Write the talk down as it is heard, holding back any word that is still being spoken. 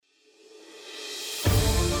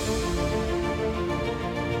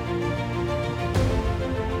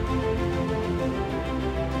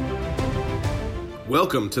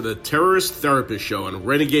Welcome to the Terrorist Therapist Show on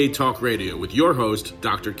Renegade Talk Radio with your host,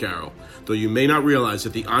 Dr. Carol. Though you may not realize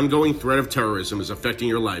that the ongoing threat of terrorism is affecting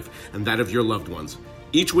your life and that of your loved ones.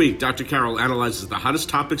 Each week, Dr. Carol analyzes the hottest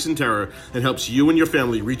topics in terror and helps you and your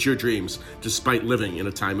family reach your dreams despite living in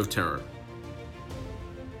a time of terror.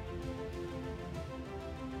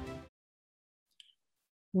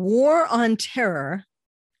 War on Terror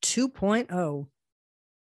 2.0.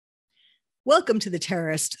 Welcome to the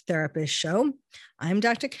Terrorist Therapist Show. I'm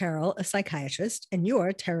Dr. Carol, a psychiatrist, and you're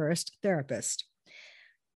a terrorist therapist.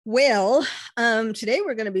 Well, today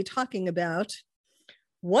we're going to be talking about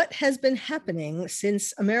what has been happening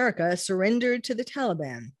since America surrendered to the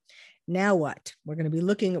Taliban. Now what? We're going to be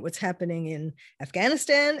looking at what's happening in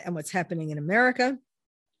Afghanistan and what's happening in America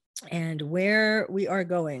and where we are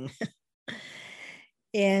going.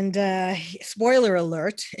 And spoiler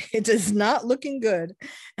alert, it is not looking good,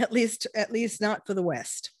 at least not for the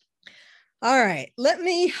West. All right, let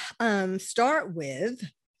me start with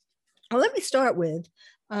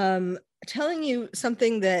telling you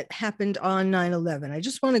something that happened on 9/11. I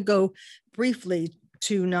just want to go briefly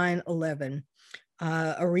to 9/11,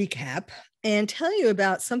 a recap, and tell you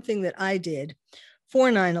about something that I did for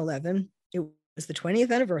 9/11. It was the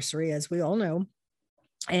 20th anniversary, as we all know.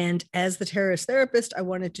 And as the terrorist therapist, I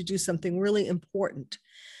wanted to do something really important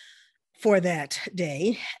for that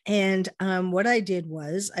day. And what I did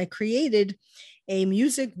was I created a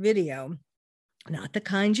music video, not the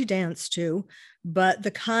kind you dance to, but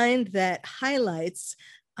the kind that highlights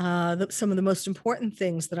some of the most important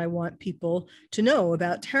things that I want people to know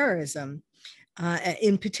about terrorism,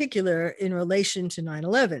 in particular in relation to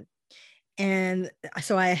 9/11. And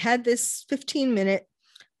so I had this 15-minute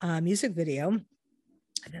music video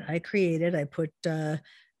that I created. I put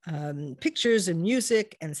pictures and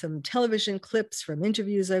music and some television clips from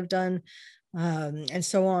interviews I've done and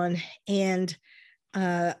so on. And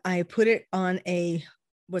I put it on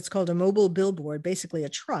what's called a mobile billboard, basically a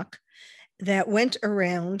truck that went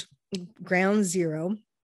around Ground Zero,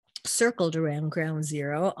 circled around Ground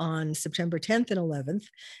Zero on September 10th and 11th,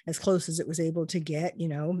 as close as it was able to get,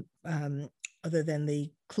 other than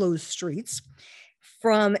the closed streets,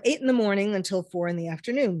 from 8 a.m. until 4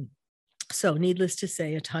 p.m. So needless to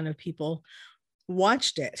say, a ton of people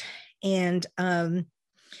watched it. And one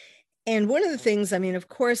of the things, of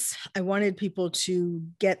course, I wanted people to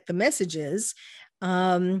get the messages.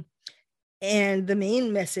 And the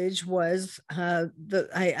main message was,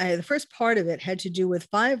 the first part of it had to do with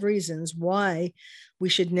 5 reasons why we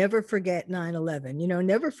should never forget 9/11.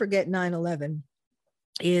 Never forget 9/11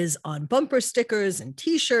 is on bumper stickers and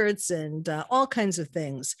t-shirts and all kinds of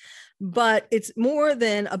things, but it's more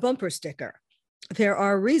than a bumper sticker. There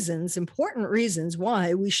are reasons, important reasons,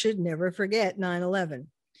 why we should never forget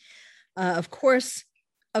 9/11. Of course,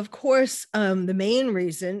 the main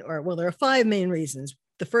reason, there are 5 main reasons.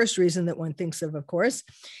 The first reason that one thinks of course,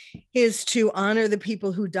 is to honor the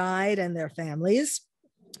people who died and their families.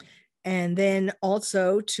 And then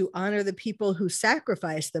also to honor the people who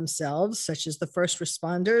sacrificed themselves, such as the first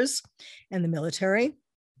responders and the military.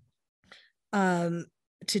 Third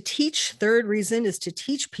reason is to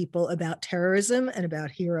teach people about terrorism and about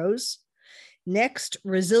heroes. Next,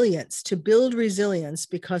 resilience, to build resilience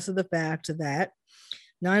because of the fact that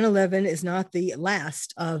 9/11 is not the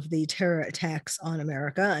last of the terror attacks on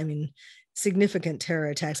America. Significant terror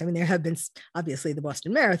attacks. There have been obviously the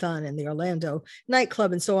Boston Marathon and the Orlando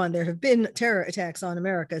nightclub and so on. There have been terror attacks on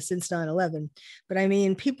America since 9/11. But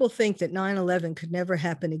people think that 9/11 could never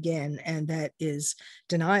happen again, and that is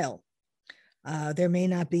denial. There may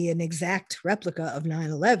not be an exact replica of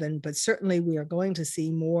 9/11, but certainly we are going to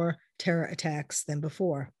see more terror attacks than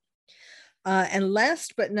before. And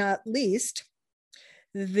last but not least,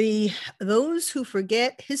 those who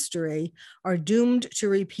forget history are doomed to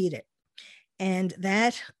repeat it. And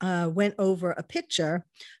that went over a picture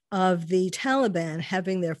of the Taliban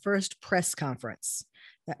having their first press conference.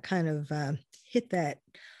 That kind of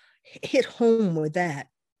hit home with that.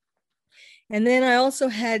 And then I also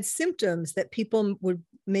had symptoms that people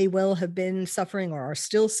may well have been suffering or are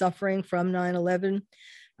still suffering from 9/11.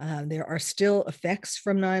 There are still effects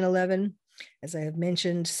from 9/11, as I have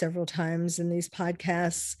mentioned several times in these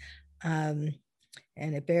podcasts.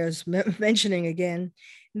 And it bears mentioning again.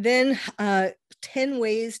 Then 10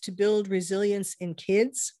 ways to build resilience in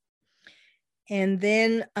kids. And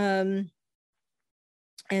then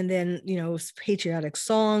patriotic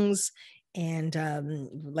songs and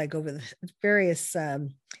over the various,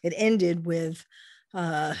 it ended with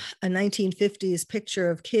a 1950s picture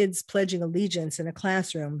of kids pledging allegiance in a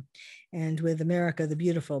classroom and with America the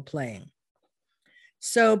Beautiful playing.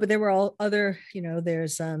 So, but there were all other,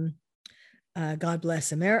 there's God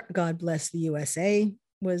Bless America, God Bless the USA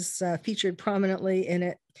was featured prominently in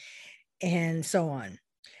it, and so on.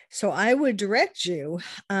 So I would direct you,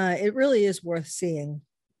 it really is worth seeing.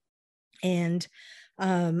 And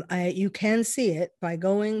you can see it by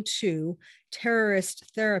going to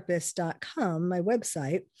terroristtherapist.com, my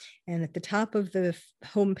website, and at the top of the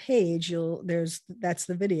home page, that's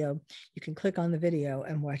the video. You can click on the video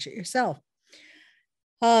and watch it yourself.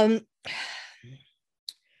 The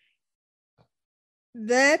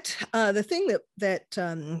thing that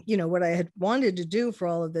what I had wanted to do for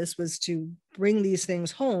all of this was to bring these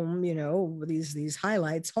things home, these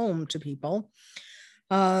highlights home to people.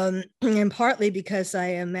 And partly because I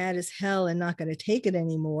am mad as hell and not going to take it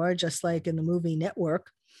anymore, just like in the movie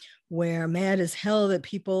Network, where mad as hell that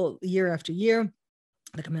people year after year,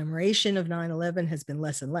 the commemoration of 9/11 has been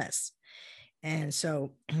less and less. And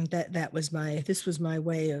so this was my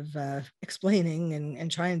way of explaining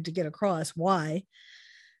and trying to get across why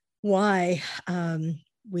we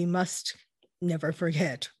must never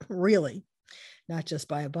forget, really, not just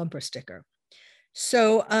by a bumper sticker.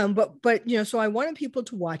 So, so I wanted people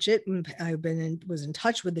to watch it. I was in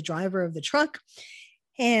touch with the driver of the truck,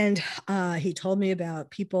 and he told me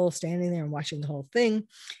about people standing there and watching the whole thing,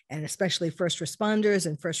 and especially first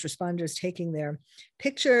responders taking their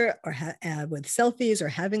picture or with selfies or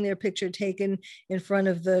having their picture taken in front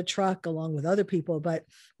of the truck along with other people. But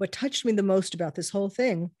what touched me the most about this whole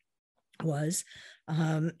thing was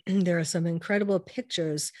there are some incredible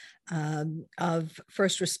pictures of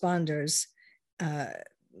first responders.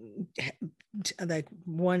 Like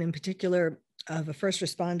one in particular of a first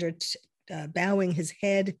responder bowing his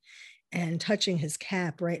head and touching his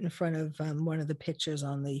cap right in front of one of the pictures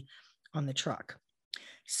on the truck.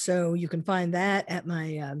 So you can find that at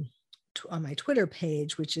my on my Twitter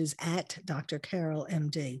page, which is at Dr. Carol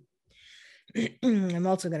MD. I'm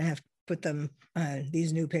also going to have to put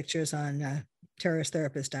these new pictures on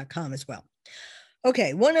terroristtherapist.com as well.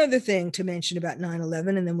 Okay, one other thing to mention about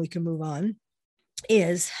 9/11, and then we can move on,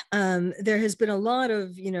 is there has been a lot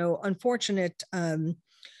of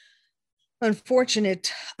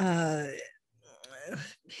unfortunate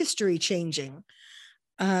history changing,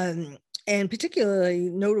 and particularly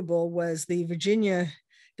notable was the Virginia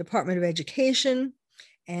Department of Education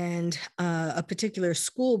and a particular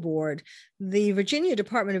school board. The Virginia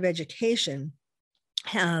Department of Education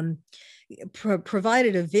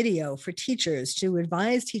provided a video for teachers to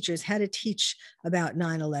advise teachers how to teach about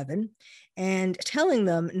 9/11 and telling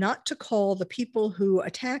them not to call the people who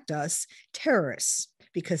attacked us terrorists,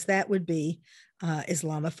 because that would be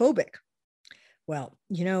Islamophobic. Well,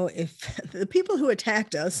 if the people who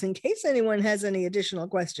attacked us, in case anyone has any additional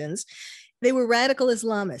questions, they were radical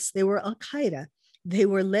Islamists. They were Al-Qaeda. They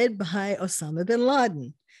were led by Osama bin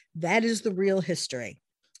Laden. That is the real history.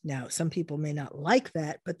 Now, some people may not like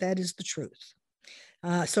that, but that is the truth.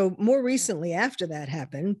 So more recently, after that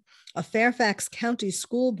happened, a Fairfax County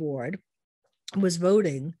school board was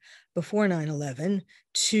voting before 9/11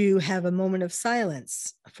 to have a moment of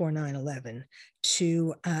silence for 9/11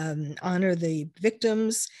 to honor the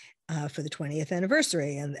victims for the 20th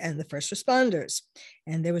anniversary and the first responders.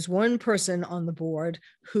 And there was one person on the board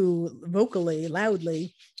who vocally,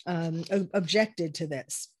 loudly objected to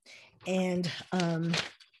this. And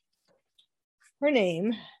her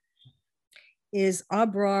name is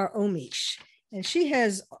Abrar Omish. And she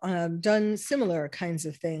has done similar kinds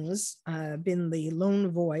of things, been the lone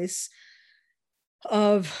voice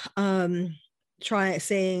of talking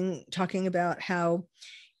about how,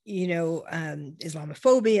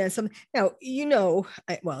 Islamophobia and something. Now,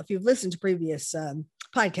 if you've listened to previous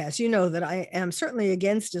podcasts, that I am certainly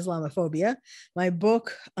against Islamophobia. My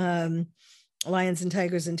book, Lions and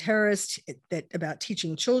Tigers and Terrorists, about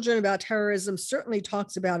teaching children about terrorism, certainly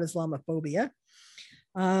talks about Islamophobia.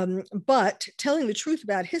 But telling the truth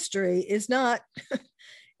about history is not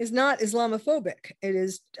Islamophobic. It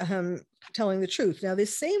is telling the truth. Now,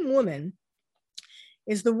 this same woman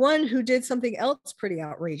is the one who did something else pretty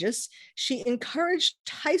outrageous. She encouraged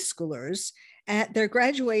high schoolers at their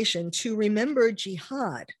graduation to remember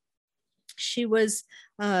jihad. She was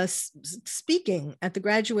speaking at the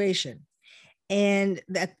graduation, and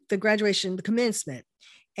at the commencement.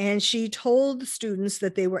 And she told the students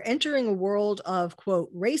that they were entering a world of, quote,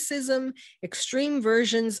 racism, extreme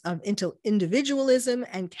versions of individualism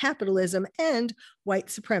and capitalism and white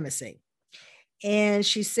supremacy. And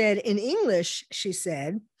she said, in English, she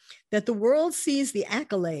said, that the world sees the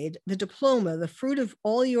accolade, the diploma, the fruit of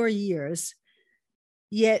all your years,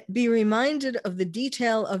 yet be reminded of the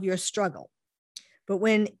detail of your struggle. But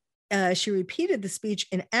when she repeated the speech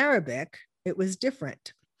in Arabic, it was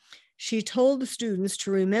different. she told the students to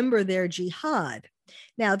remember their jihad.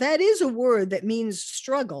 Now, that is a word that means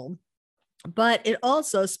struggle, but it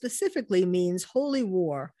also specifically means holy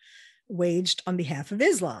war waged on behalf of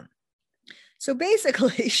Islam. So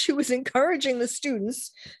basically, she was encouraging the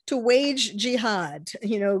students to wage jihad,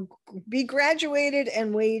 be graduated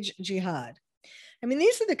and wage jihad. I mean,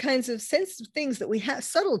 these are the kinds of sensitive things that we have,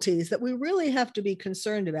 subtleties that we really have to be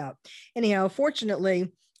concerned about. Anyhow,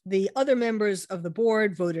 fortunately, the other members of the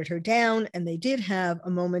board voted her down, and they did have a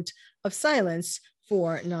moment of silence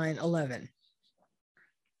for 9/11.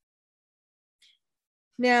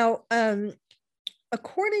 Now,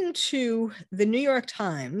 according to the New York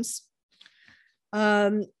Times,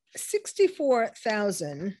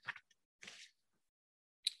 64,000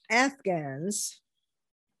 Afghans,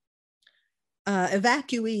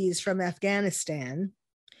 evacuees from Afghanistan,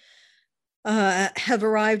 have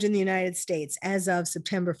arrived in the United States as of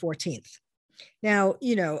September 14th. Now,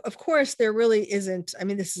 of course, there really isn't, I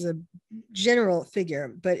mean, this is a general figure,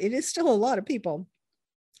 but it is still a lot of people.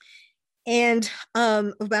 And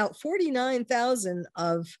about 49,000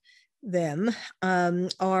 of them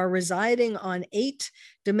are residing on 8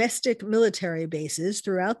 domestic military bases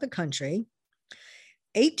throughout the country.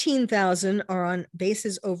 18,000 are on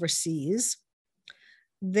bases overseas.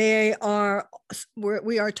 We are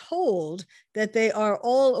told that they are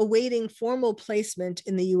all awaiting formal placement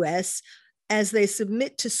in the US as they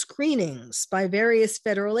submit to screenings by various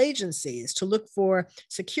federal agencies to look for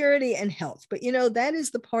security and health. But that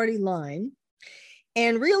is the party line.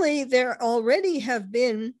 And really, there already have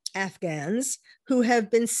been Afghans who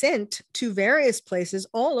have been sent to various places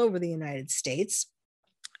all over the United States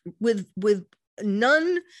with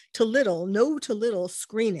no to little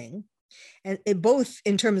screening, and both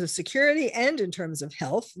in terms of security and in terms of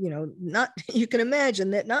health. You can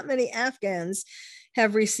imagine that not many Afghans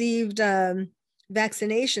have received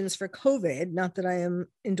vaccinations for COVID. Not that I am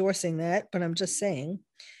endorsing that, but I'm just saying.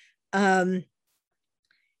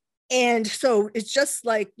 And so it's just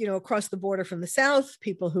like, across the border from the South,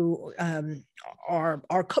 people who are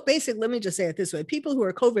basically, let me just say it this way, people who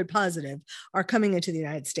are COVID positive are coming into the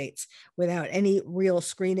United States without any real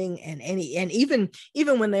screening, and even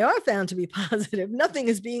when they are found to be positive, nothing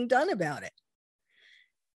is being done about it.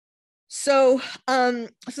 So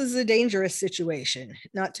this is a dangerous situation,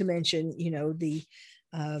 not to mention,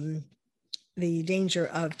 the danger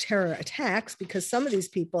of terror attacks, because some of these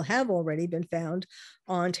people have already been found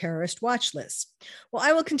on terrorist watch lists. Well,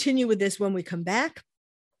 I will continue with this when we come back.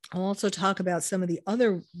 I'll also talk about some of the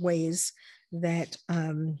other ways that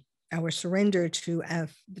our surrender to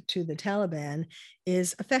the Taliban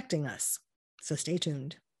is affecting us. So stay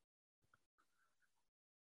tuned.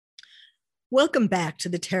 Welcome back to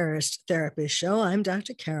the Terrorist Therapist Show. I'm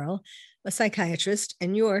Dr. Carol, a psychiatrist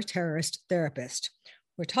and your terrorist therapist.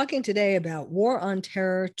 We're talking today about War on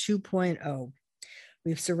Terror 2.0.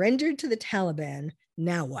 We've surrendered to the Taliban.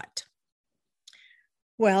 Now what?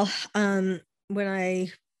 Well, when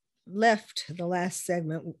I left the last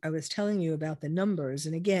segment, I was telling you about the numbers.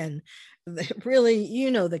 And again, really,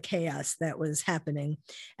 the chaos that was happening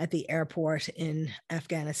at the airport in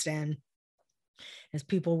Afghanistan as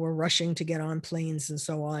people were rushing to get on planes and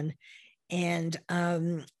so on. And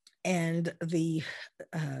the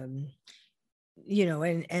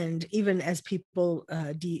and even as people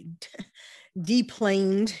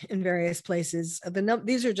deplaned in various places,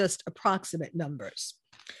 these are just approximate numbers.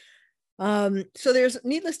 So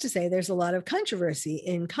needless to say, there's a lot of controversy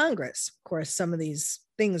in Congress. Of course, some of these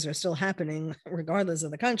things are still happening regardless of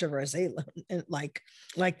the controversy, like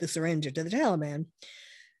the surrender to the Taliban.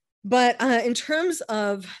 But in terms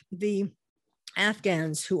of the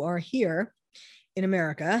Afghans who are here in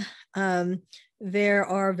America, there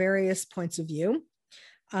are various points of view.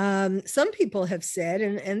 Some people have said,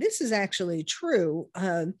 and this is actually true,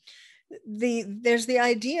 there's the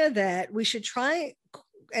idea that we should try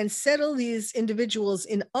and settle these individuals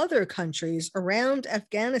in other countries around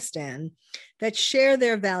Afghanistan that share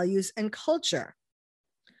their values and culture,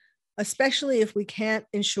 especially if we can't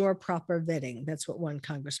ensure proper vetting. That's what one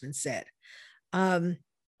congressman said. I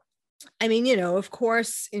mean, of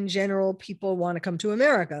course, in general, people want to come to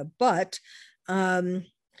America, but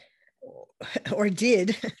or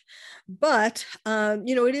did, but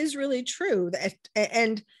it is really true that,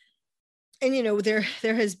 and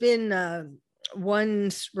there has been one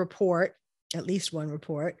report, at least one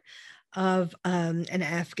report, of an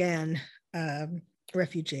Afghan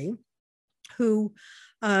refugee who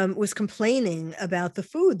was complaining about the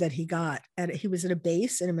food that he got. He was at a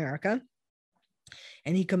base in America,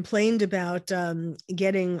 and he complained about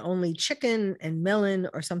getting only chicken and melon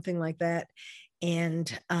or something like that. and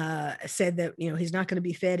said that, he's not going to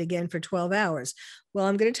be fed again for 12 hours. Well,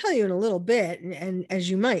 I'm going to tell you in a little bit, and as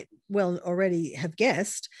you might well already have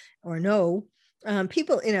guessed or know,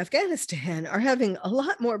 people in Afghanistan are having a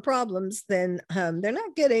lot more problems than they're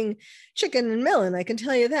not getting chicken and melon. I can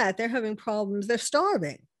tell you that. They're having problems. They're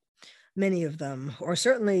starving, many of them, or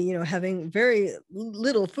certainly, having very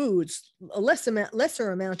little foods, a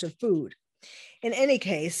lesser amount of food. In any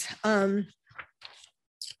case, another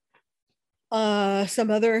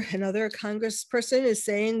congressperson is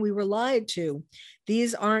saying we were lied to.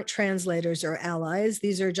 These aren't translators or allies.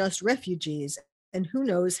 These are just refugees, and who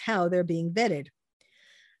knows how they're being vetted.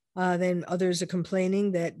 Then others are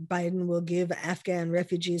complaining that Biden will give Afghan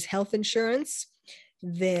refugees health insurance.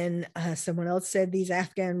 Then someone else said these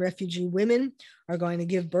Afghan refugee women are going to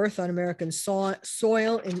give birth on American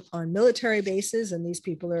soil on military bases, and these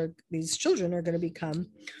children are going to become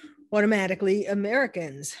automatically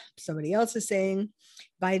Americans. Somebody else is saying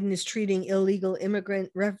Biden is treating illegal immigrant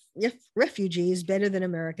refugees better than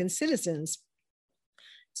American citizens.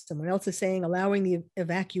 Someone else is saying allowing the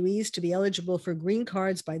evacuees to be eligible for green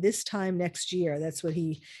cards by this time next year. That's what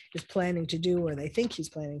he is planning to do, or they think he's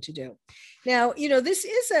planning to do. Now, this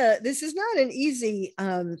is not an easy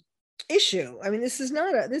issue. I mean, this is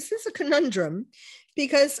a conundrum,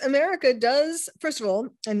 because America does, first of all,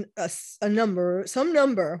 some number,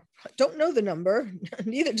 don't know the number,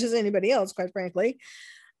 neither does anybody else, quite frankly,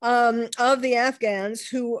 of the Afghans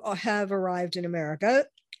who have arrived in America.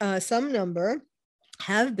 Some number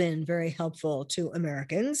have been very helpful to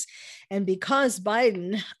Americans. And because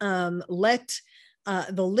Biden let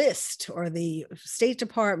the list, or the State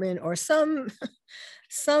Department, or some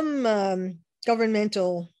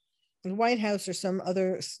governmental, White House or some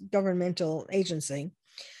other governmental agency,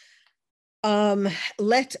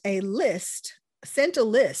 sent a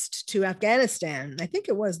list to Afghanistan. I think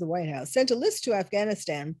it was the White House, sent a list to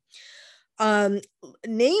Afghanistan,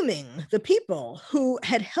 naming the people who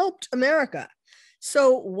had helped America.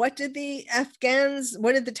 So what did the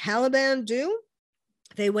Taliban do?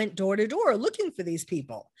 They went door to door looking for these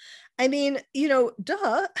people. I mean,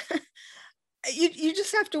 duh. You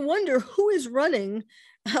just have to wonder who is running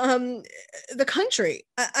the country.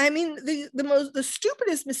 I mean, the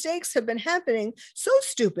stupidest mistakes have been happening, so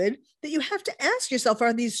stupid that you have to ask yourself,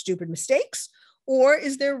 are these stupid mistakes, or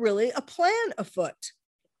is there really a plan afoot?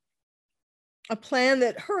 A plan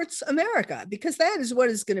that hurts America, because that is what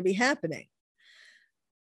is going to be happening.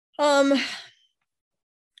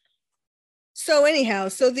 So anyhow,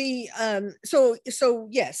 yes,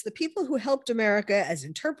 the people who helped America as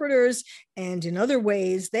interpreters and in other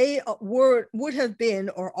ways, they would have been,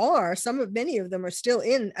 or are, many of them are still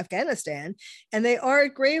in Afghanistan, and they are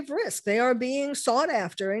at grave risk. They are being sought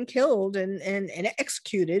after and killed and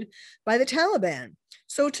executed by the Taliban.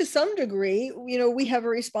 So to some degree, we have a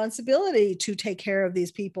responsibility to take care of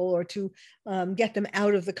these people, or to get them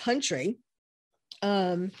out of the country.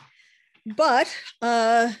 But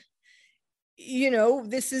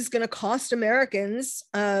this is going to cost Americans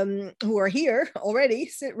who are here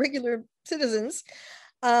already, regular citizens,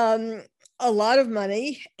 a lot of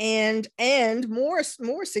money, and more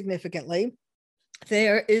significantly,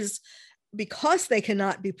 because they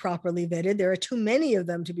cannot be properly vetted, there are too many of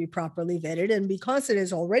them to be properly vetted, and because it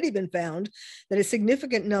has already been found that a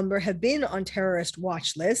significant number have been on terrorist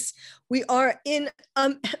watch lists, we are in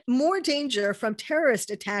more danger from terrorist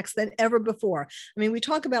attacks than ever before. I mean, we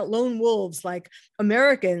talk about lone wolves like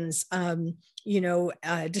Americans,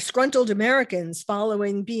 disgruntled Americans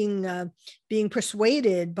following being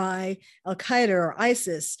persuaded by Al-Qaeda or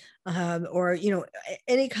ISIS, or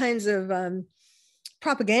any kinds of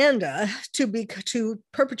propaganda to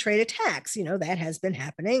perpetrate attacks. That has been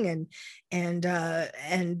happening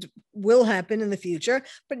and will happen in the future.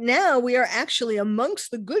 But now we are actually amongst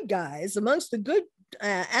the good guys, amongst the good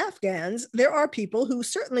Afghans. There are people who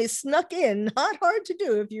certainly snuck in, not hard to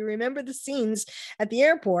do. If you remember the scenes at the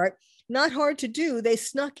airport, not hard to do. They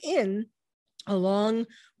snuck in along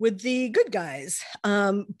with the good guys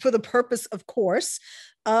for the purpose, of course,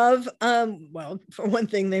 of, for one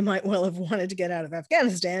thing, they might well have wanted to get out of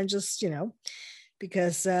Afghanistan, just,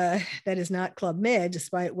 because that is not Club Med,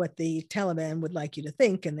 despite what the Taliban would like you to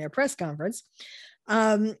think in their press conference.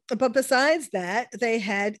 But besides that, they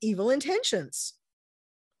had evil intentions.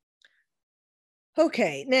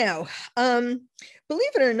 Okay, now,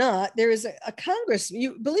 believe it or not, there is a Congress,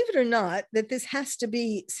 believe it or not, that this has to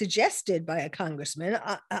be suggested by a congressman.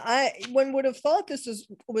 One would have thought this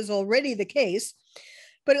was already the case,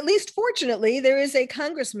 but at least fortunately, there is a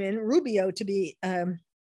congressman, Rubio to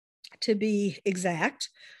be exact,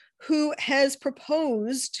 who has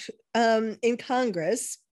proposed in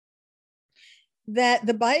Congress that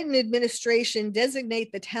the Biden administration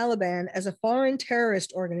designate the Taliban as a foreign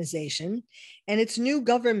terrorist organization and its new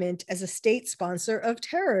government as a state sponsor of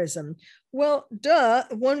terrorism. Well, duh,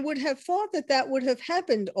 one would have thought that that would have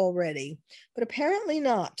happened already, but apparently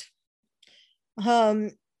not. So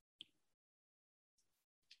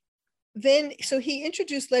he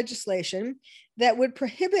introduced legislation that would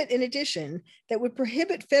prohibit, in addition, that would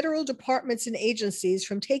prohibit federal departments and agencies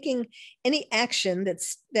from taking any action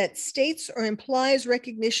that states or implies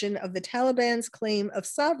recognition of the Taliban's claim of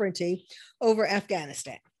sovereignty over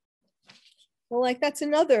Afghanistan. Well, like that's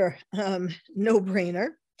another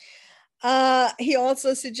no-brainer. He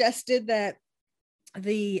also suggested that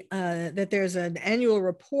that there's an annual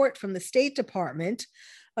report from the State Department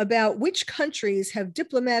about which countries have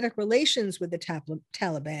diplomatic relations with the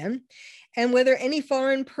Taliban and whether any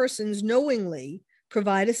foreign persons knowingly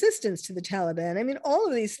provide assistance to the Taliban. I mean, all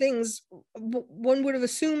of these things one would have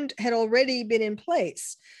assumed had already been in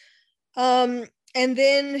place. And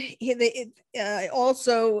then he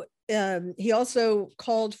also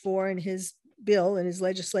called for, in his bill, in his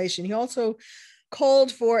legislation, he also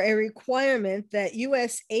called for a requirement that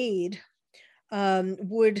U.S. aid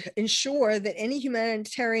would ensure that any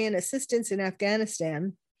humanitarian assistance in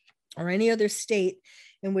Afghanistan or any other state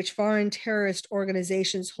in which foreign terrorist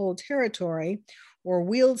organizations hold territory or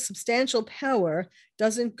wield substantial power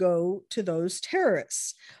doesn't go to those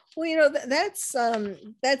terrorists. Well, you know,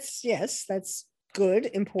 that's good,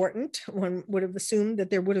 important. One would have assumed that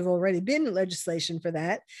there would have already been legislation for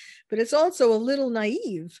that, but it's also a little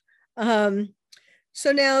naive.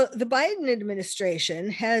 So now the Biden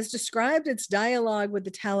administration has described its dialogue with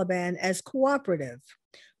the Taliban as cooperative,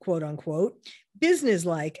 quote unquote,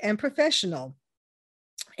 businesslike and professional,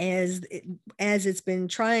 as it's been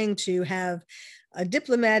trying to have a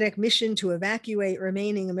diplomatic mission to evacuate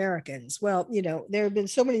remaining Americans. Well, you know, there have been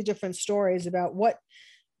so many different stories about what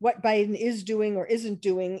Biden is doing or isn't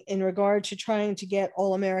doing in regard to trying to get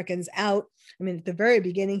all Americans out. I mean, at the very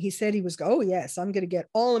beginning, he said he was, oh, yes, I'm going to get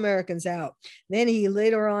all Americans out. Then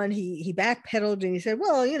later on, he backpedaled and he said,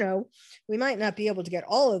 well, you know, we might not be able to get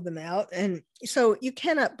all of them out. And so you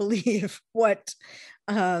cannot believe what,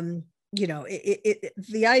 you know,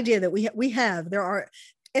 the idea that we have, there are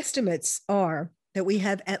estimates are that we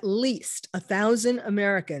have at least 1,000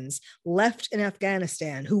 Americans left in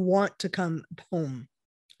Afghanistan who want to come home.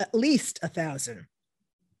 At least 1,000.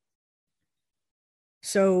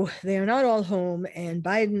 So they are not all home, and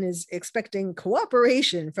Biden is expecting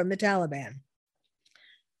cooperation from the Taliban.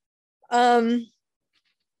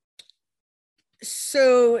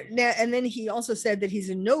 So now, and then he also said that he's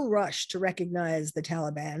in no rush to recognize the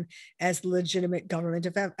Taliban as the legitimate government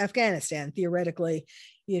of Afghanistan, theoretically,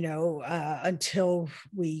 you know, until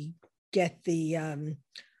we get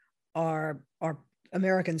our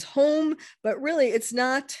Americans home. But really, it's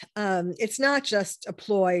not just a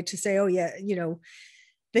ploy to say, oh yeah, you know,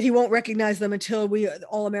 that he won't recognize them until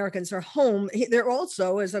all Americans are home. They're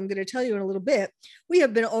also, as I'm going to tell you in a little bit, we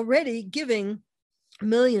have been already giving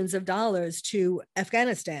millions of dollars to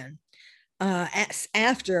Afghanistan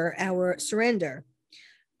after our surrender.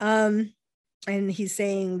 And he's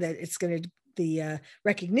saying that the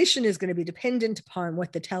recognition is going to be dependent upon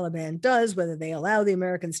what the Taliban does, whether they allow the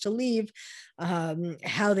Americans to leave,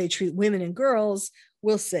 how they treat women and girls,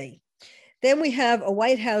 we'll see. Then we have a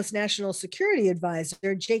White House National Security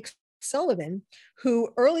Advisor, Jake Sullivan, who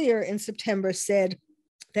earlier in September said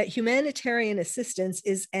that humanitarian assistance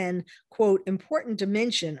is an, quote, important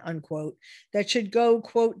dimension, unquote, that should go,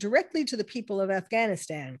 quote, directly to the people of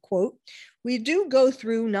Afghanistan, quote, we do go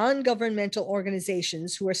through non-governmental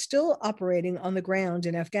organizations who are still operating on the ground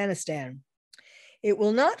in Afghanistan. It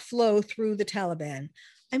will not flow through the Taliban.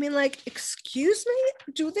 I mean, like, excuse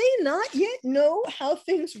me, do they not yet know how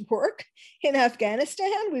things work in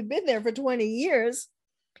Afghanistan? We've been there for 20 years.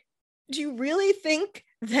 Do you really think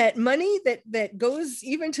that money that goes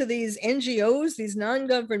even to these NGOs, these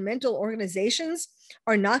non-governmental organizations,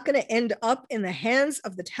 are not going to end up in the hands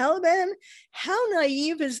of the Taliban? How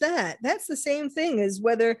naive is that? That's the same thing as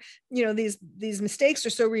whether, you know, these mistakes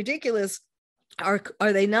are so ridiculous. Are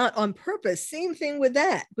they not on purpose? Same thing with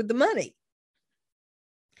that, with the money.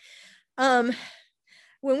 When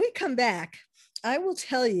we come back, I will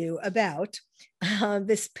tell you about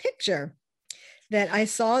this picture that I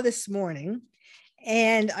saw this morning,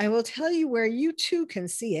 and I will tell you where you too can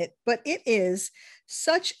see it, but it is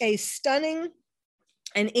such a stunning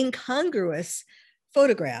and incongruous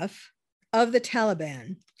photograph of the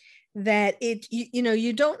Taliban that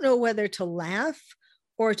you don't know whether to laugh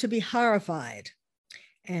or to be horrified.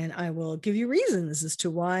 And I will give you reasons as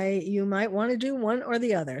to why you might want to do one or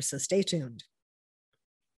the other. So stay tuned.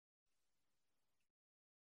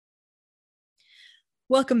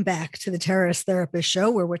 Welcome back to the Terrorist Therapist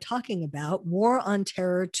Show, where we're talking about War on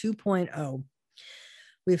Terror 2.0.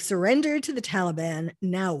 We've surrendered to the Taliban.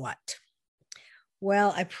 Now what?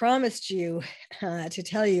 Well, I promised you to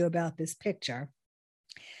tell you about this picture.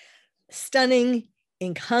 Stunning,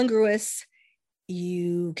 incongruous.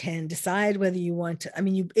 You can decide whether you want to,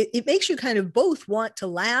 it makes you kind of both want to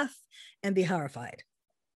laugh and be horrified.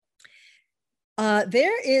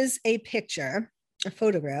 There is a picture, a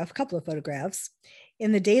couple of photographs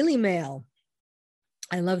in the Daily Mail.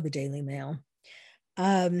 I love the Daily Mail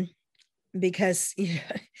because,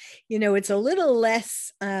 it's a little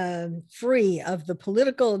less free of the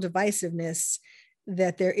political divisiveness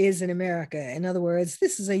that there is in America. In other words,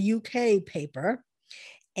 this is a UK paper,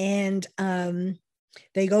 and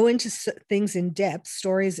they go into things in depth,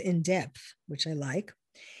 stories in depth, which I like.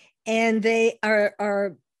 And they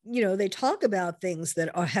are they talk about things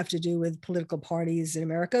that have to do with political parties in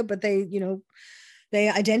America, but they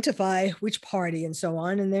identify which party and so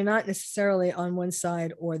on, and they're not necessarily on one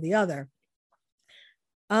side or the other.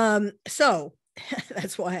 So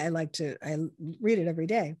that's why I read it every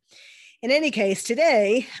day. In any case,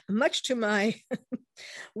 today, much to my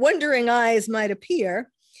wondering eyes might appear,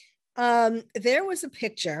 there was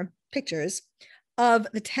pictures of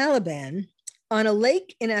the Taliban on a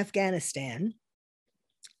lake in Afghanistan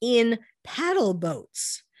in paddle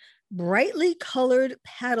boats, brightly colored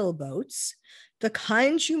paddle boats, the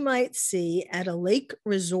kinds you might see at a lake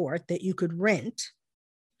resort that you could rent.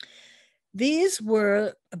 These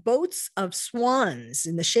were boats of swans,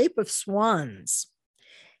 in the shape of swans.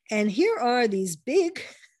 And here are these big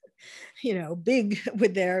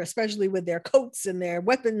especially with their coats and their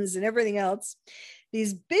weapons and everything else,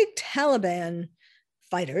 these big Taliban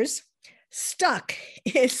fighters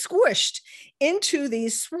squished into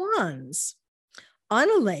these swans on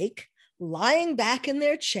a lake, lying back in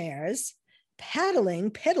their chairs, pedaling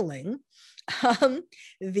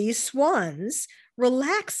these swans,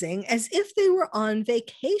 relaxing as if they were on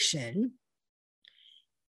vacation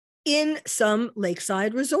in some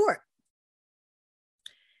lakeside resort.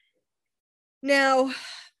 Now,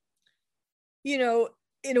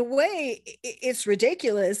 in a way, it's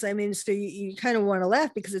ridiculous. So you kind of want to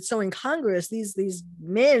laugh because it's so incongruous. These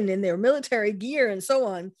men in their military gear and so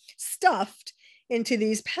on, stuffed into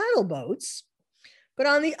these paddle boats. But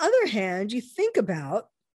on the other hand, you think about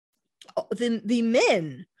the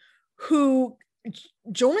men who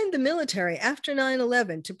joined the military after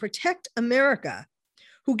 9/11 to protect America,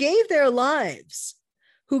 who gave their lives,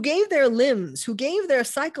 who gave their limbs, who gave their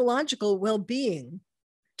psychological well-being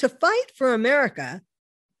to fight for America,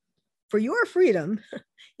 for your freedom,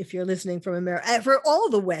 if you're listening from America, for all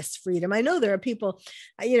the West's freedom. I know there are people,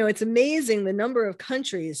 it's amazing the number of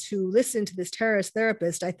countries who listen to this terrorist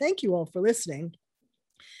therapist. I thank you all for listening.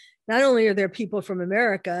 Not only are there people from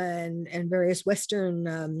America and various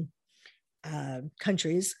Western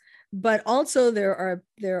countries, but also there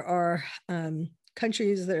are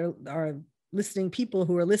countries that are listening, people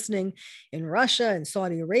who are listening in Russia and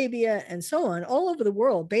Saudi Arabia and so on, all over the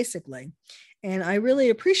world, basically. And I really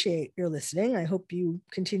appreciate your listening. I hope you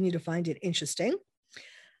continue to find it interesting.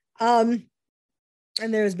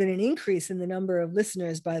 And there has been an increase in the number of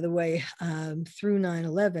listeners, by the way, through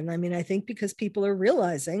 9/11. I think because people are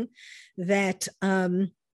realizing that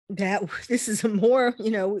that this is a more,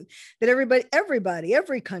 that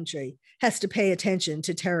every country has to pay attention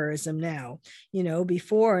to terrorism now.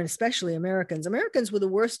 Before, and especially Americans were the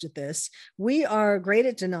worst at this. We are great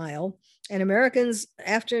at denial. And Americans,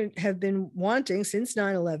 have been wanting since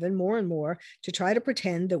 9/11 more and more to try to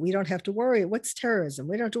pretend that we don't have to worry. What's terrorism?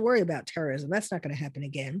 We don't have to worry about terrorism. That's not going to happen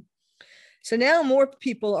again. So now more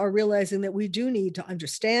people are realizing that we do need to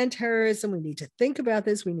understand terrorism. We need to think about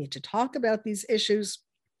this. We need to talk about these issues.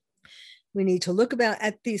 We need to look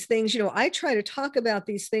at these things. I try to talk about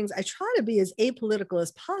these things. I try to be as apolitical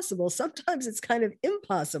as possible. Sometimes it's kind of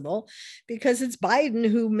impossible because it's Biden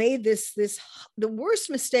who made the worst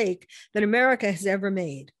mistake that America has ever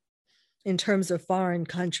made in terms of foreign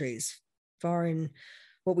countries,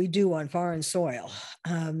 what we do on foreign soil.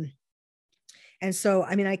 And so,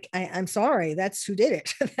 I'm sorry, that's who did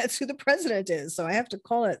it. That's who the president is. So I have to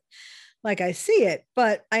call it like I see it,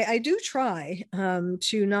 but I do try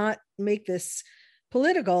to not make this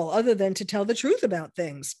political, other than to tell the truth about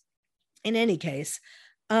things. In any case,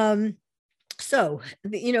 I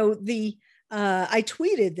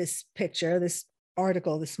tweeted this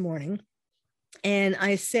article this morning, and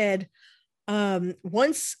I said,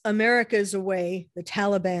 once America is away, the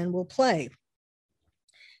Taliban will play.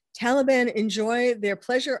 Taliban enjoy their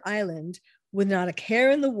pleasure island with not a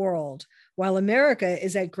care in the world, while America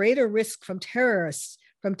is at greater risk from terrorists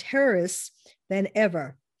from terrorists than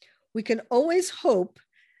ever. We can always hope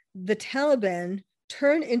the Taliban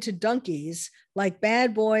turn into donkeys like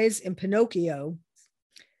bad boys in Pinocchio.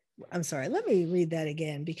 I'm sorry, let me read that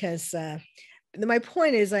again, because my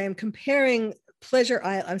point is I am comparing Pleasure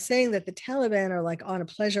Island. I'm saying that the Taliban are like on a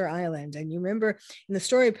pleasure island. And you remember in the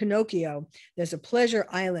story of Pinocchio, there's a pleasure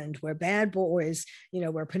island where bad boys,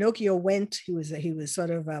 where Pinocchio went. He was sort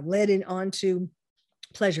of led in onto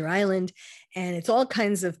Pleasure Island, and it's all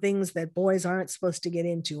kinds of things that boys aren't supposed to get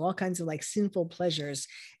into, all kinds of like sinful pleasures.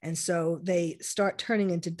 And so they start turning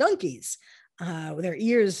into donkeys. Their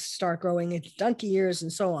ears start growing into donkey ears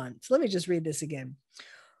and so on. So let me just read this again.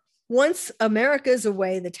 Once America is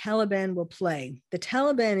away, the Taliban will play. The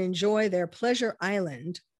Taliban enjoy their pleasure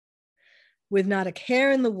island with not a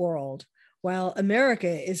care in the world, while America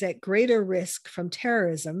is at greater risk from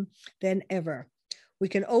terrorism than ever. We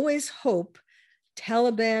can always hope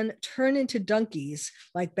Taliban turn into donkeys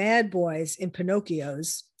like bad boys in Pinocchio,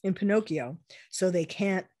 so they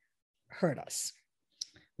can't hurt us.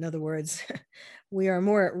 In other words, we are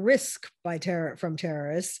more at risk from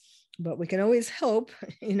terrorists, but we can always hope,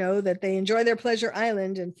 that they enjoy their pleasure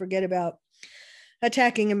island and forget about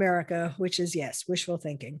attacking America, which is, yes, wishful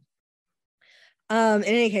thinking. In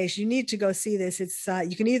any case, you need to go see this. It's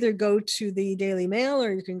you can either go to the Daily Mail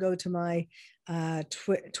or you can go to my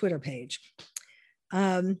Twitter page.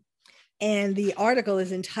 And the article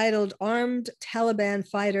is entitled "Armed Taliban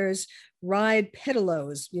Fighters Ride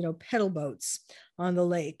Pedalos," pedal boats on the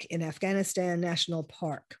lake in Afghanistan National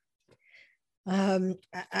Park.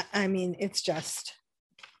 I mean, it's just,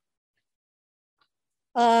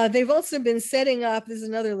 they've also been setting up, this is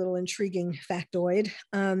another little intriguing factoid.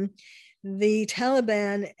 The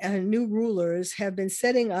Taliban new rulers have been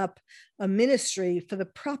setting up a ministry for the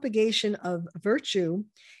propagation of virtue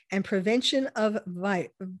and prevention of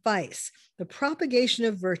vice. The propagation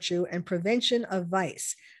of virtue and prevention of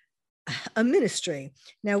vice. A ministry.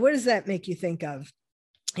 Now, what does that make you think of?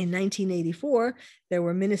 In 1984, there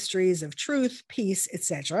were ministries of truth, peace,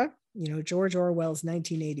 etc. George Orwell's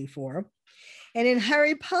 1984. And in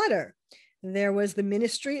Harry Potter, there was the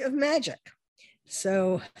Ministry of Magic.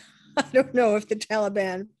 So I don't know if the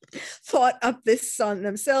Taliban thought up this on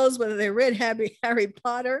themselves, whether they read Harry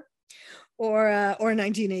Potter or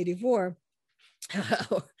 1984.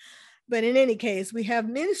 But in any case, we have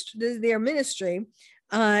their ministry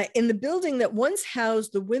in the building that once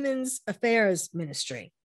housed the Women's Affairs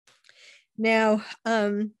Ministry. Now,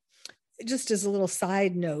 just as a little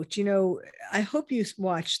side note, I hope you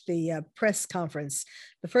watched the press conference,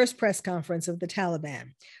 the first press conference of the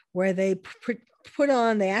Taliban, where they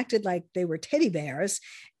they acted like they were teddy bears,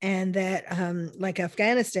 and that like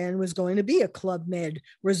Afghanistan was going to be a Club Med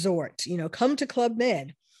resort, come to Club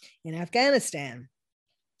Med in Afghanistan.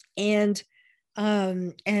 And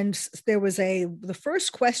there was the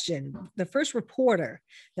first question, the first reporter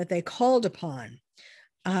that they called upon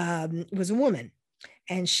was a woman.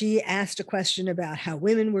 And she asked a question about how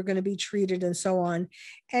women were going to be treated and so on.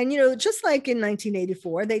 And, just like in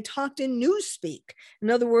 1984, they talked in newspeak. In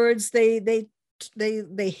other words, they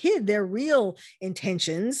hid their real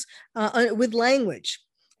intentions with language.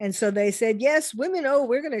 And so they said, yes, women,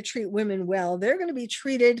 we're going to treat women well. They're going to be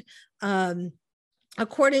treated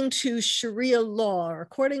according to Sharia law, or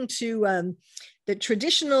according to the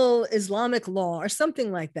traditional Islamic law, or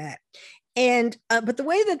something like that. And but the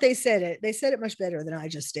way that they said it much better than I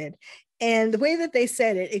just did. And the way that they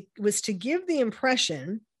said it was to give the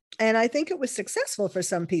impression, and I think it was successful for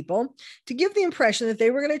some people, to give the impression that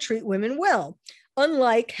they were going to treat women well,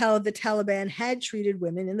 unlike how the Taliban had treated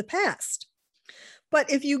women in the past. But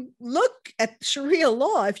if you look at Sharia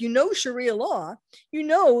law, if you know Sharia law, you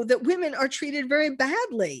know that women are treated very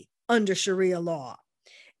badly under Sharia law.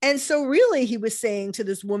 And so really he was saying to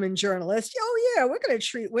this woman journalist, yeah, we're going to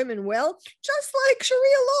treat women well, just like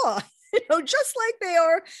Sharia law, just like they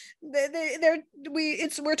are,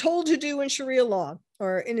 we're told to do in Sharia law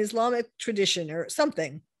or in Islamic tradition or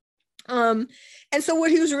something. And so what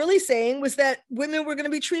he was really saying was that women were going to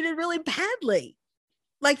be treated really badly,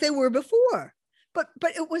 like they were before, but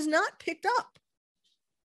it was not picked up.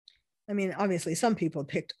 I mean, obviously some people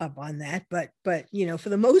picked up on that, but for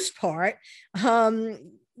the most part,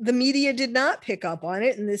 the media did not pick up on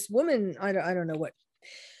it. And this woman, I don't know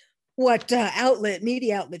what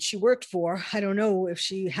media outlet she worked for. I don't know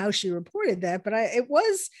how she reported that, but it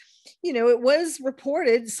was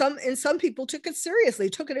reported. Some people took it seriously,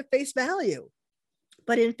 took it at face value.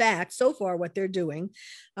 But in fact, so far, what they're doing,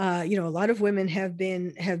 a lot of women have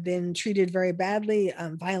been treated very badly,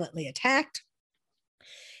 violently attacked.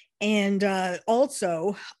 And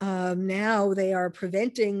also, now they are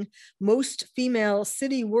preventing most female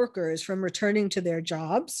city workers from returning to their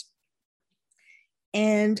jobs.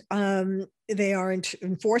 And they are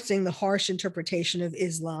enforcing the harsh interpretation of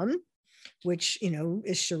Islam, which, you know,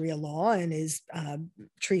 is Sharia law and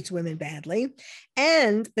treats women badly.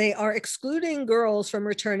 And they are excluding girls from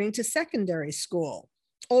returning to secondary school.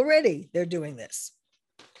 Already they're doing this.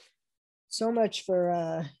 So much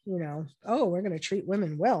for, you know, oh, we're going to treat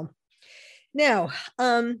women well. Now,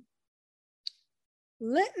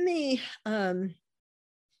 let me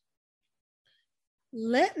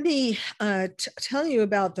tell you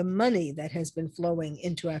about the money that has been flowing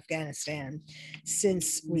into Afghanistan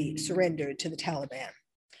since we surrendered to the Taliban.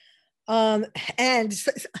 And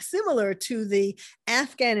similar to the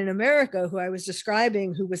Afghan in America who I was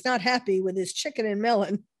describing, who was not happy with his chicken and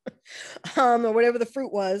melon, or whatever the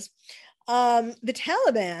fruit was, the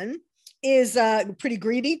Taliban is pretty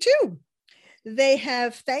greedy too. They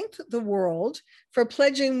have thanked the world for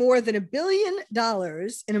pledging more than $1 billion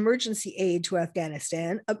in emergency aid to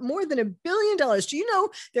Afghanistan, more than $1 billion. Do you know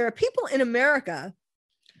there are people in America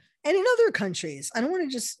and in other countries? I don't want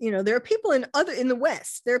to just, you know, there are people in the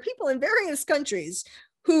West, there are people in various countries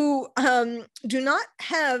who do not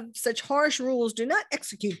have such harsh rules, do not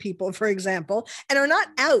execute people, for example, and are not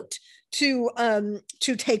out to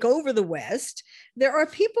take over the West. There are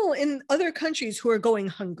people in other countries who are going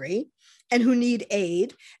hungry and who need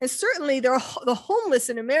aid. And certainly there are the homeless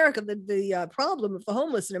in America. The problem of the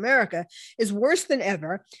homeless in America is worse than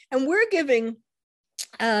ever. And we're giving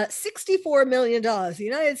 $64 million. The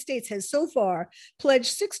United States has so far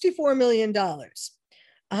pledged $64 million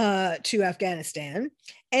to Afghanistan.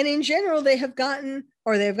 And in general, they've gotten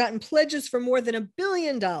pledges for more than $1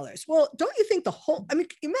 billion. Well, don't you think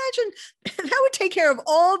imagine that would take care of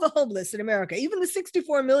all the homeless in America. Even the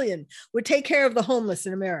 64 million would take care of the homeless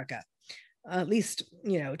in America. At least,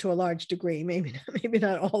 you know, to a large degree, maybe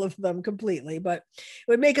not all of them completely, but it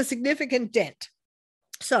would make a significant dent.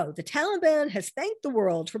 So the Taliban has thanked the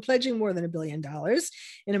world for pledging more than $1 billion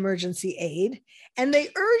in emergency aid, and they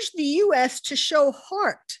urged the U.S. to show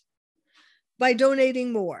heart by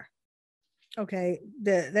donating more. Okay,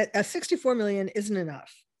 that 64 million isn't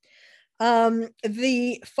enough.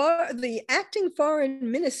 The acting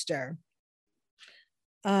foreign minister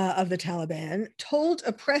of the Taliban told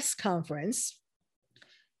a press conference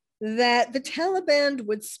that the Taliban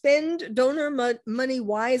would spend donor money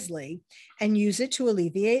wisely and use it to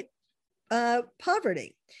alleviate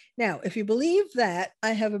poverty. Now, if you believe that,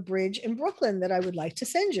 I have a bridge in Brooklyn that I would like to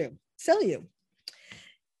sell you.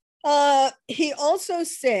 He also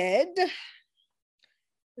said,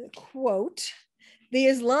 quote, "The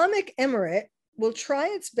Islamic Emirate will try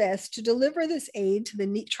its best to deliver this aid to the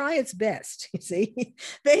need." Try its best. You see,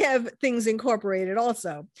 they have things incorporated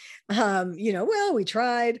also. You know, well, we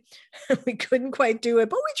tried, we couldn't quite do it,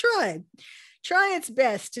 but we tried. Try its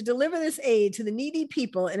best to deliver this aid to the needy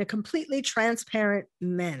people in a completely transparent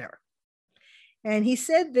manner. And he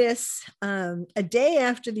said this a day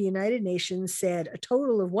after the United Nations said a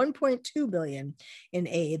total of 1.2 billion in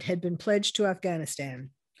aid had been pledged to Afghanistan,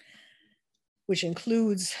 which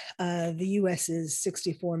includes the US's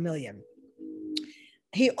 64 million.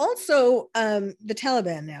 He also, the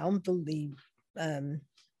Taliban now,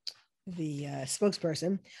 the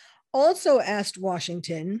spokesperson, also asked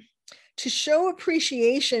Washington to show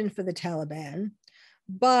appreciation for the Taliban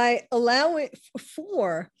by allowing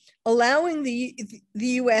the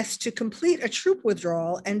U.S. to complete a troop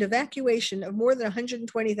withdrawal and evacuation of more than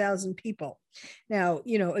 120,000 people. Now,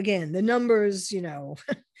 you know, again, the numbers, you know,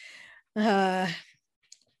 the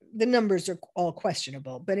numbers are all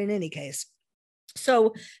questionable, but in any case,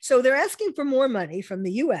 so they're asking for more money from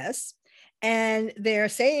the U.S. And they're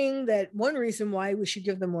saying that one reason why we should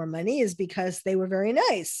give them more money is because they were very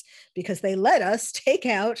nice, because they let us take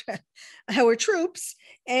out our troops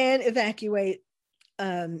and evacuate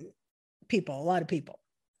people, a lot of people.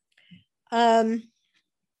 And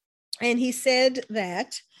he said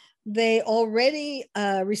that they already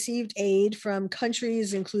received aid from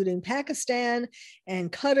countries including Pakistan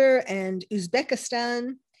and Qatar and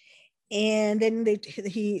Uzbekistan. And then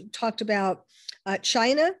he talked about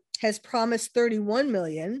China has promised 31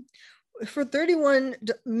 million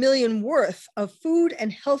worth of food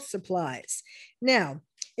and health supplies. Now,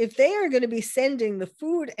 if they are going to be sending the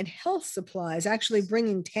food and health supplies, actually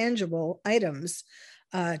bringing tangible items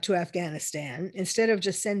to Afghanistan, instead of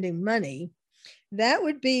just sending money, that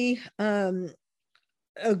would be a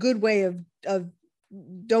good way of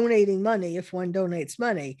donating money if one donates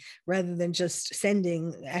money, rather than just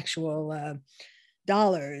sending actual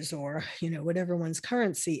dollars or, whatever one's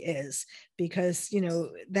currency is, because,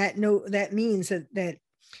 that means that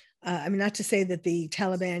not to say that the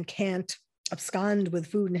Taliban can't abscond with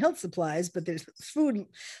food and health supplies, but there's food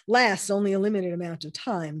lasts only a limited amount of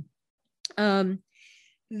time.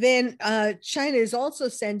 Then China is also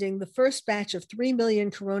sending the first batch of 3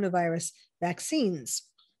 million coronavirus vaccines.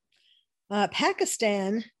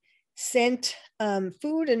 Pakistan sent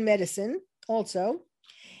food and medicine also,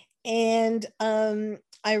 and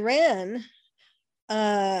Iran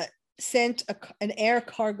sent an air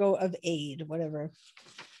cargo of aid, whatever,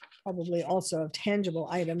 probably also of tangible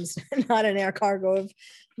items, not an air cargo of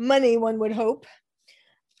money, one would hope.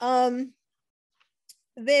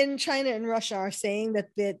 Then China and Russia are saying that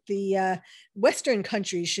the Western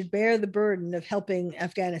countries should bear the burden of helping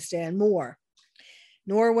Afghanistan more.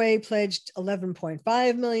 Norway pledged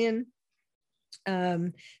 11.5 million.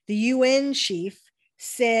 The UN chief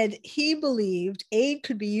said he believed aid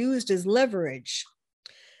could be used as leverage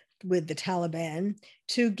with the Taliban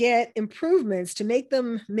to get improvements, to make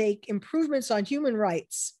them make improvements on human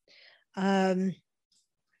rights,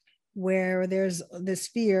 where there's this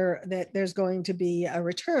fear that there's going to be a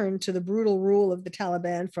return to the brutal rule of the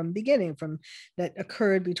Taliban from that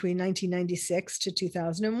occurred between 1996 to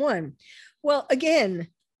 2001. Well, again,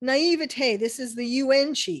 naivete. This is the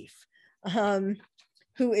UN chief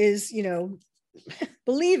who is,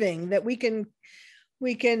 believing that we can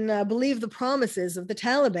believe the promises of the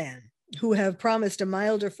Taliban, who have promised a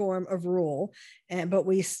milder form of rule, but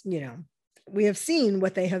we have seen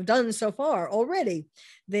what they have done so far already.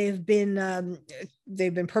 They've been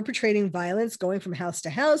perpetrating violence, going from house to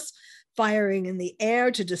house, firing in the air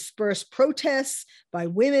to disperse protests by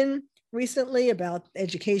women recently about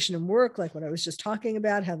education and work, like what I was just talking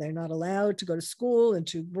about, how they're not allowed to go to school and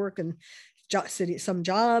to work in some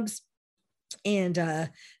jobs. And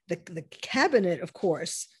the cabinet, of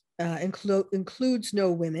course, includes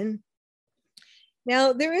no women.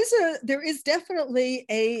 Now, there is definitely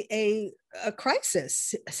a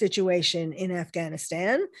crisis situation in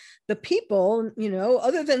Afghanistan. The people,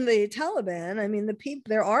 other than the Taliban,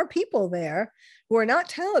 there are people there who are not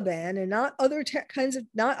Taliban and not other kinds of,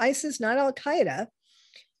 not ISIS, not Al-Qaeda,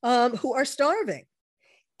 who are starving.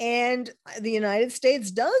 And the United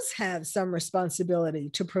States does have some responsibility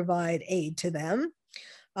to provide aid to them,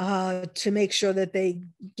 to make sure that they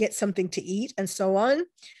get something to eat and so on.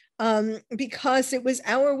 Because it was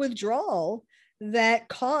our withdrawal that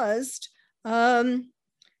caused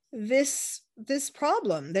this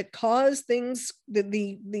problem, that caused things,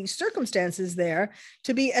 the circumstances there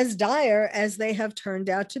to be as dire as they have turned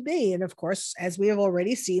out to be. And of course, as we have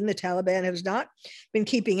already seen, the Taliban has not been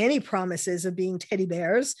keeping any promises of being teddy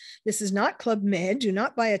bears. This is not Club Med. Do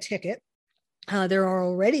not buy a ticket. There are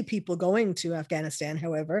already people going to Afghanistan,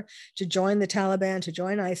 however, to join the Taliban, to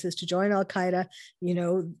join ISIS, to join Al-Qaeda.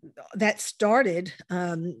 That started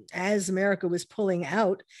as America was pulling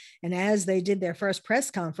out, and as they did their first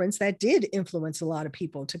press conference, that did influence a lot of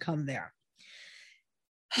people to come there.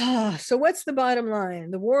 So what's the bottom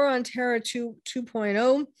line? The War on Terror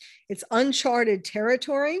 2.0, it's uncharted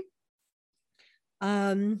territory.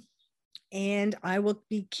 And I will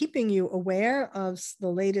be keeping you aware of the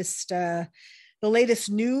latest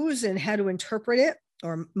news and how to interpret it,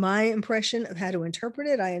 or my impression of how to interpret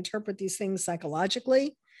it. I interpret these things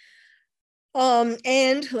psychologically.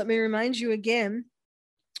 And let me remind you again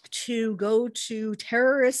to go to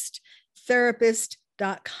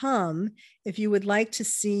terroristtherapist.com if you would like to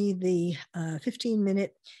see the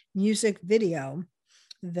 15-minute music video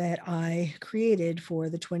that I created for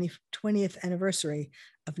the 20th anniversary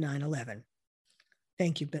of 9/11.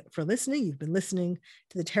 Thank you for listening. You've been listening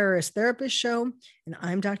to the Terrorist Therapist Show, and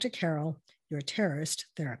I'm Dr. Carol, your terrorist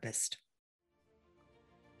therapist.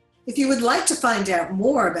 If you would like to find out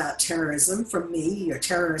more about terrorism from me, your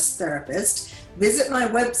terrorist therapist, visit my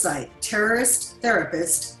website,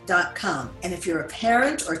 terroristtherapist.com. And if you're a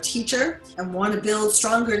parent or teacher and want to build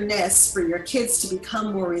stronger nests for your kids to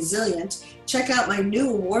become more resilient, check out my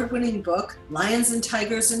new award-winning book, Lions and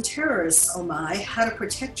Tigers and Terrorists, Oh My, How to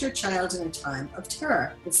Protect Your Child in a Time of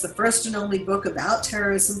Terror. It's the first and only book about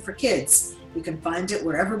terrorism for kids. You can find it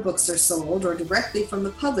wherever books are sold or directly from the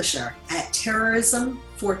publisher at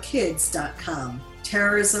terrorismforkids.com.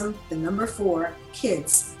 Terrorism, 4,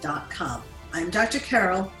 kids.com. I'm Dr.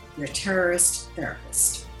 Carol, your terrorist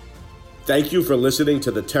therapist. Thank you for listening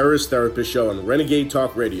to the Terrorist Therapist Show on Renegade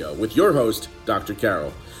Talk Radio with your host, Dr.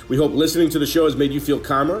 Carol. We hope listening to the show has made you feel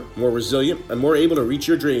calmer, more resilient, and more able to reach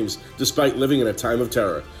your dreams despite living in a time of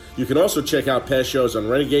terror. You can also check out past shows on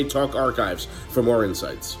Renegade Talk Archives for more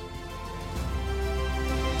insights.